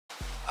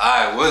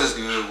Alright, what's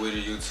good with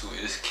the YouTube?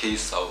 It's Keith,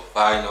 so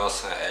far, you know what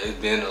I'm saying? Hey, it's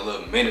been a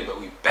little minute, but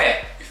we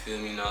back. You feel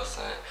me, you know what I'm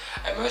saying?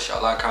 Hey, man,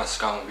 y'all like, comment,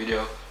 subscribe on the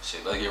video.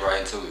 Shit, let's get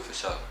right into it for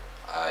sure.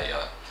 Alright,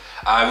 y'all.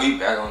 Alright, we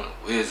back on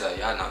WIZZ.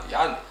 Y'all know,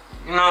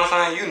 you know what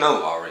I'm saying? You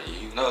know already.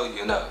 You know, you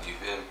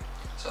feel me?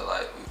 So,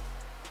 like,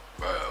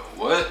 bro,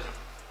 what?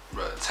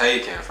 Bro,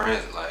 taking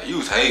friends, like, you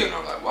was hating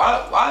them. Like,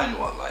 why you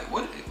want, like,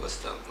 what's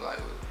the, like,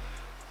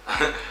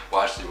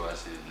 watch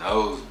it.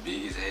 Nose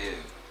big as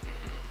hell.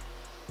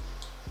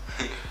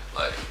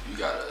 Like, you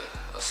got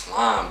a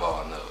slime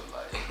ball nose,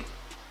 like,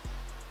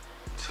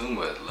 too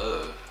much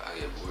love. I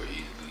get bored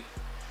easily.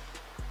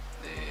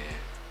 Then,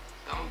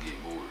 don't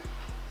get bored.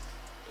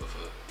 The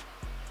fuck?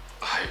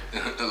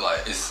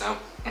 Like, it's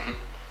simple.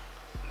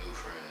 New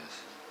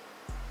friends.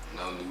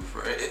 No new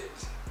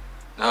friends.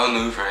 No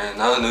new friends.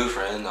 No new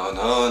friends. No.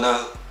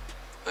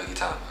 Fuck you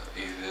talking about?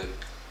 You feel me?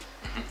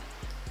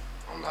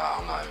 I'm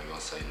not even gonna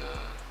say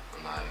nothing.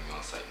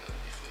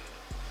 You feel me?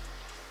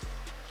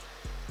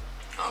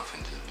 I'm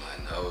finna just be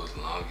like, nose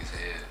long as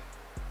hell.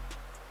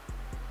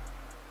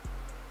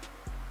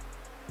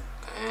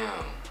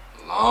 Damn,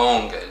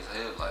 long as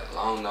hell, like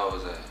long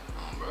nose ass.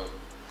 Bro.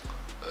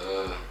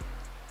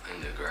 In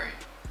the gray.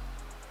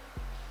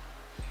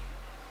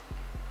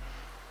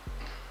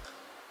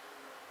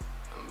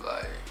 I'm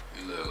like,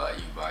 you look like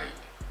you bite.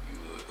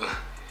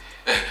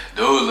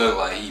 Dude look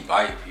like he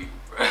bite people,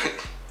 bro.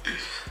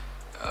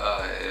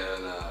 Oh hell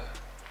nah.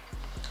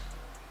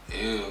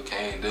 Ew,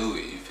 can't do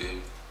it, you feel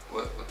me?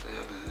 What the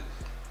hell is this?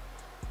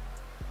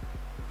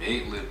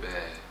 Big lip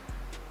bad.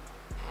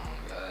 Oh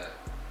my god.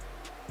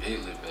 Big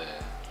lip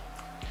bad.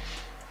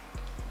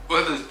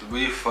 What is to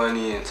be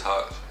funny and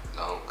talk?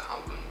 Don't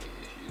compliment me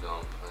if you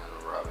don't plan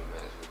on robbing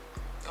banks.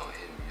 Don't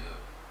hit me up.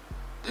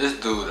 This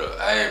dude,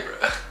 hey bro.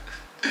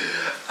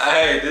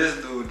 Hey, this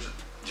dude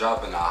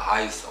dropping a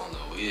heist on the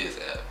WIZZ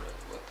app, bro.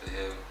 What the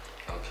hell?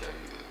 Okay,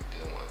 you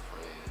didn't want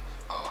friends.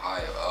 Oh,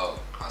 hi. Oh,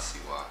 I see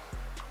why.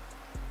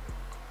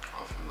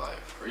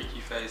 Like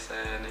freaky face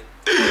ass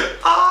nigga.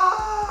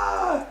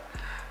 Ah!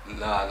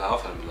 Nah, I'm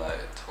finna be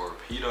like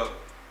torpedo.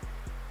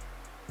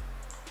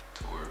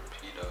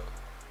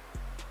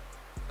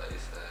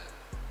 Face ass.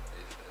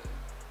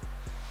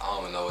 I don't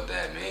even know what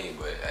that means,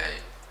 but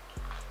hey.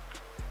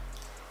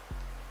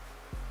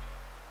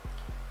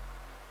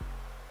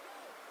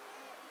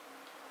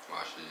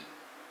 Watch it.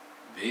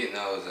 Big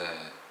nose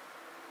ass.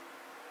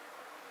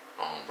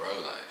 Bro,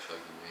 like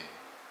fucking me.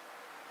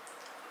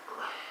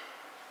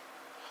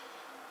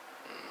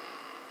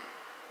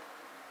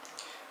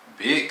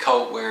 Big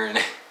coat wearing.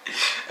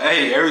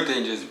 Hey,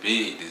 everything just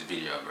big this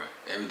video, bro.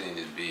 Everything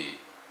just big.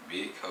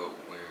 Big coat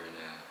wearing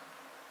that.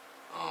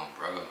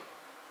 Bro. You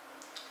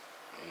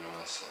know what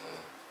I'm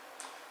saying?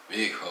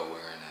 Big coat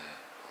wearing that.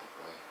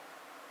 Bro.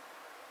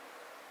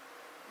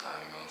 Not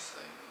even gonna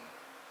say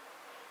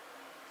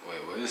no.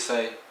 Wait, what did it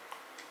say?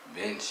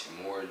 Bench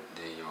more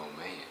than your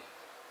man.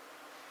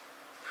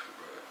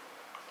 Bro.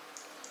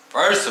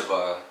 First of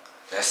all,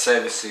 that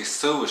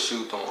 762 would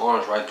shoot them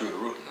arms right through the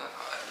roof. Nah,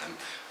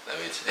 let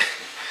me check.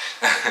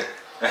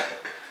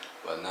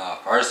 But nah,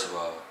 first of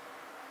all,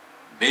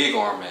 big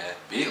arm at,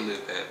 big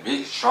lip at,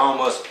 big strong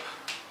muscle.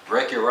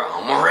 Break it right.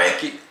 I'ma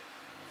wreck it.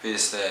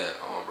 Fist that.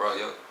 Bro,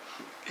 yo.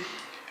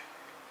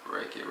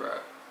 Break it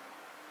right.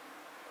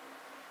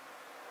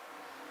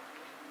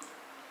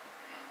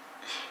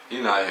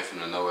 You not even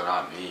finna know what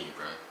I mean,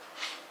 bro.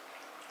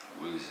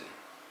 WIZZ,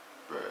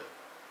 bro.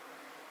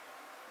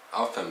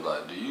 I'm finna be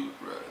like,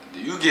 do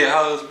you get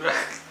hoes, bro?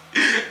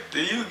 Do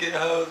you get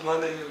hoes, my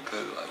nigga?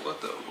 Cause like,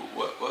 what's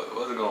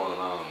going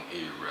on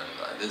here, bro?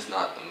 Like, this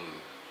not the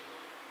move.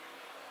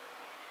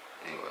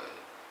 Anyway.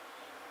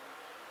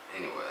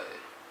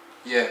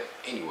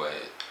 What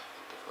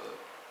the fuck?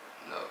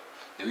 No.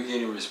 Did we get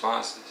any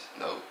responses?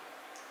 Nope.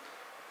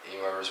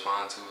 Anybody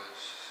respond to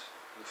us?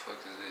 Who the fuck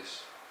is this?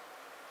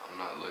 I'm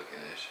not looking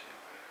at shit,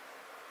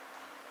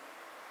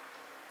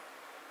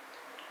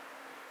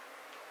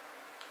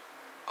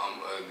 bro. I'm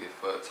ugly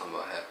fuck talking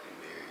about happy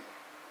married.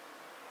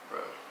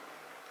 Bro.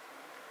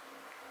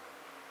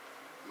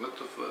 What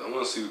the fuck? I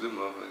wanna see what them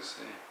motherfuckers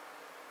say.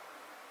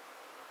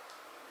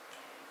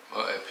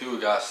 Well, if people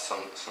got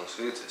some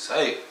shit to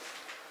say,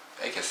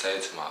 they can say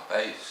it to my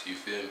face, you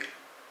feel me?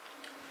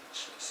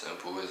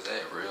 Simple as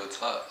that, real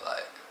talk,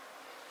 like,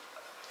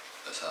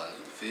 that's how I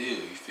need to feel,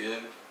 you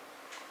feel me?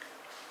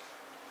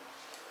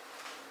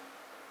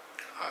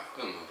 Alright,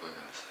 what am I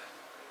gonna say?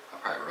 I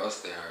probably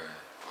roasted her,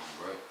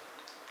 bro.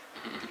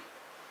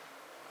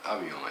 I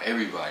be on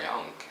everybody, I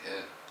don't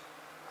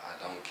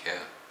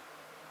care.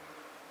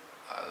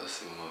 Alright, let's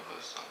see what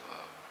motherfuckers talking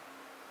about.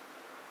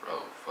 Bro,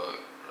 fuck,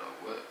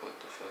 bro, what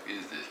the fuck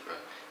is this, bro?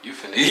 You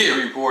finna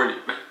get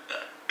reported, bro.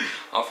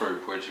 I'm finna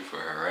report you for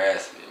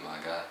harassment, my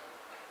guy.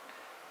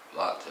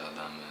 Block your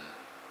dumb ass.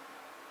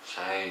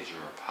 Change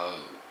your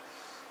pose.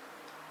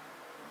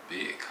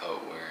 Big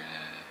coat wearing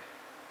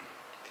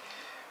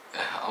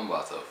that. I'm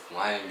about to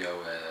flame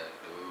your ass,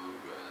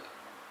 dude, bro.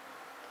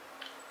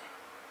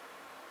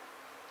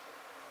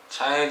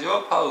 Change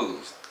your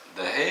pose.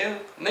 The hell?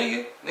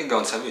 Nigga? Nigga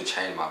gonna tell me to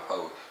change my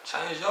pose.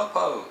 Change your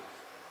pose.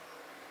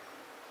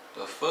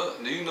 The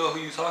fuck? Do you know who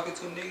you talking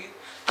to, nigga?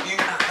 Do you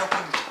not know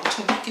who you talking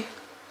to, nigga?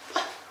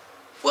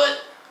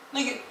 What?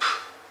 Nigga?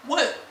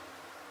 What?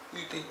 Who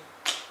you think?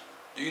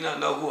 Do you not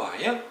know who I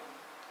am?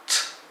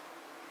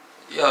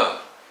 Yeah.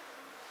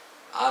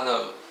 I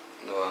know.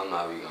 No, I'm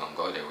not even gonna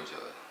go there with you.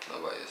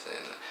 Nobody's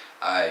saying that.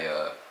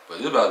 Alright, but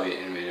this about to be the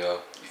end of the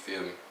video. You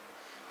feel me?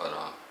 Hold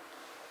on.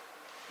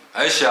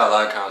 Make sure y'all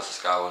like, comment,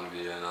 subscribe on the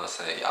video, you know what I'm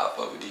saying? Y'all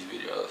fuck with these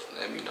videos.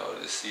 Let me know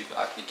to see if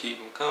I can keep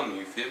them coming,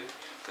 you feel me?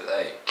 Cause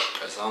hey,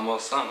 it's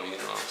almost summer, you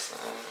know what I'm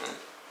saying?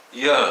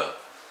 Yeah.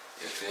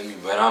 You feel me?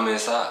 But I'm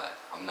inside.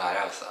 I'm not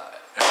outside.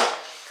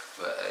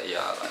 But hey,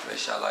 y'all, like, make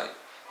sure y'all like,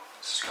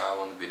 subscribe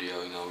on the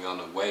video, you know, we on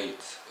the way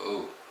to,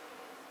 ooh,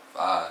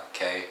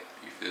 5K,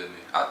 you feel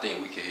me? I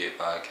think we can hit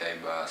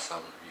 5K by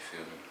summer, you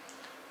feel me?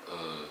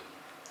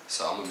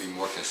 So I'm gonna be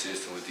more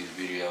consistent with these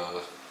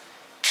videos.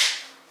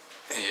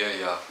 And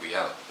yeah, we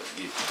out. Let's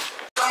get it.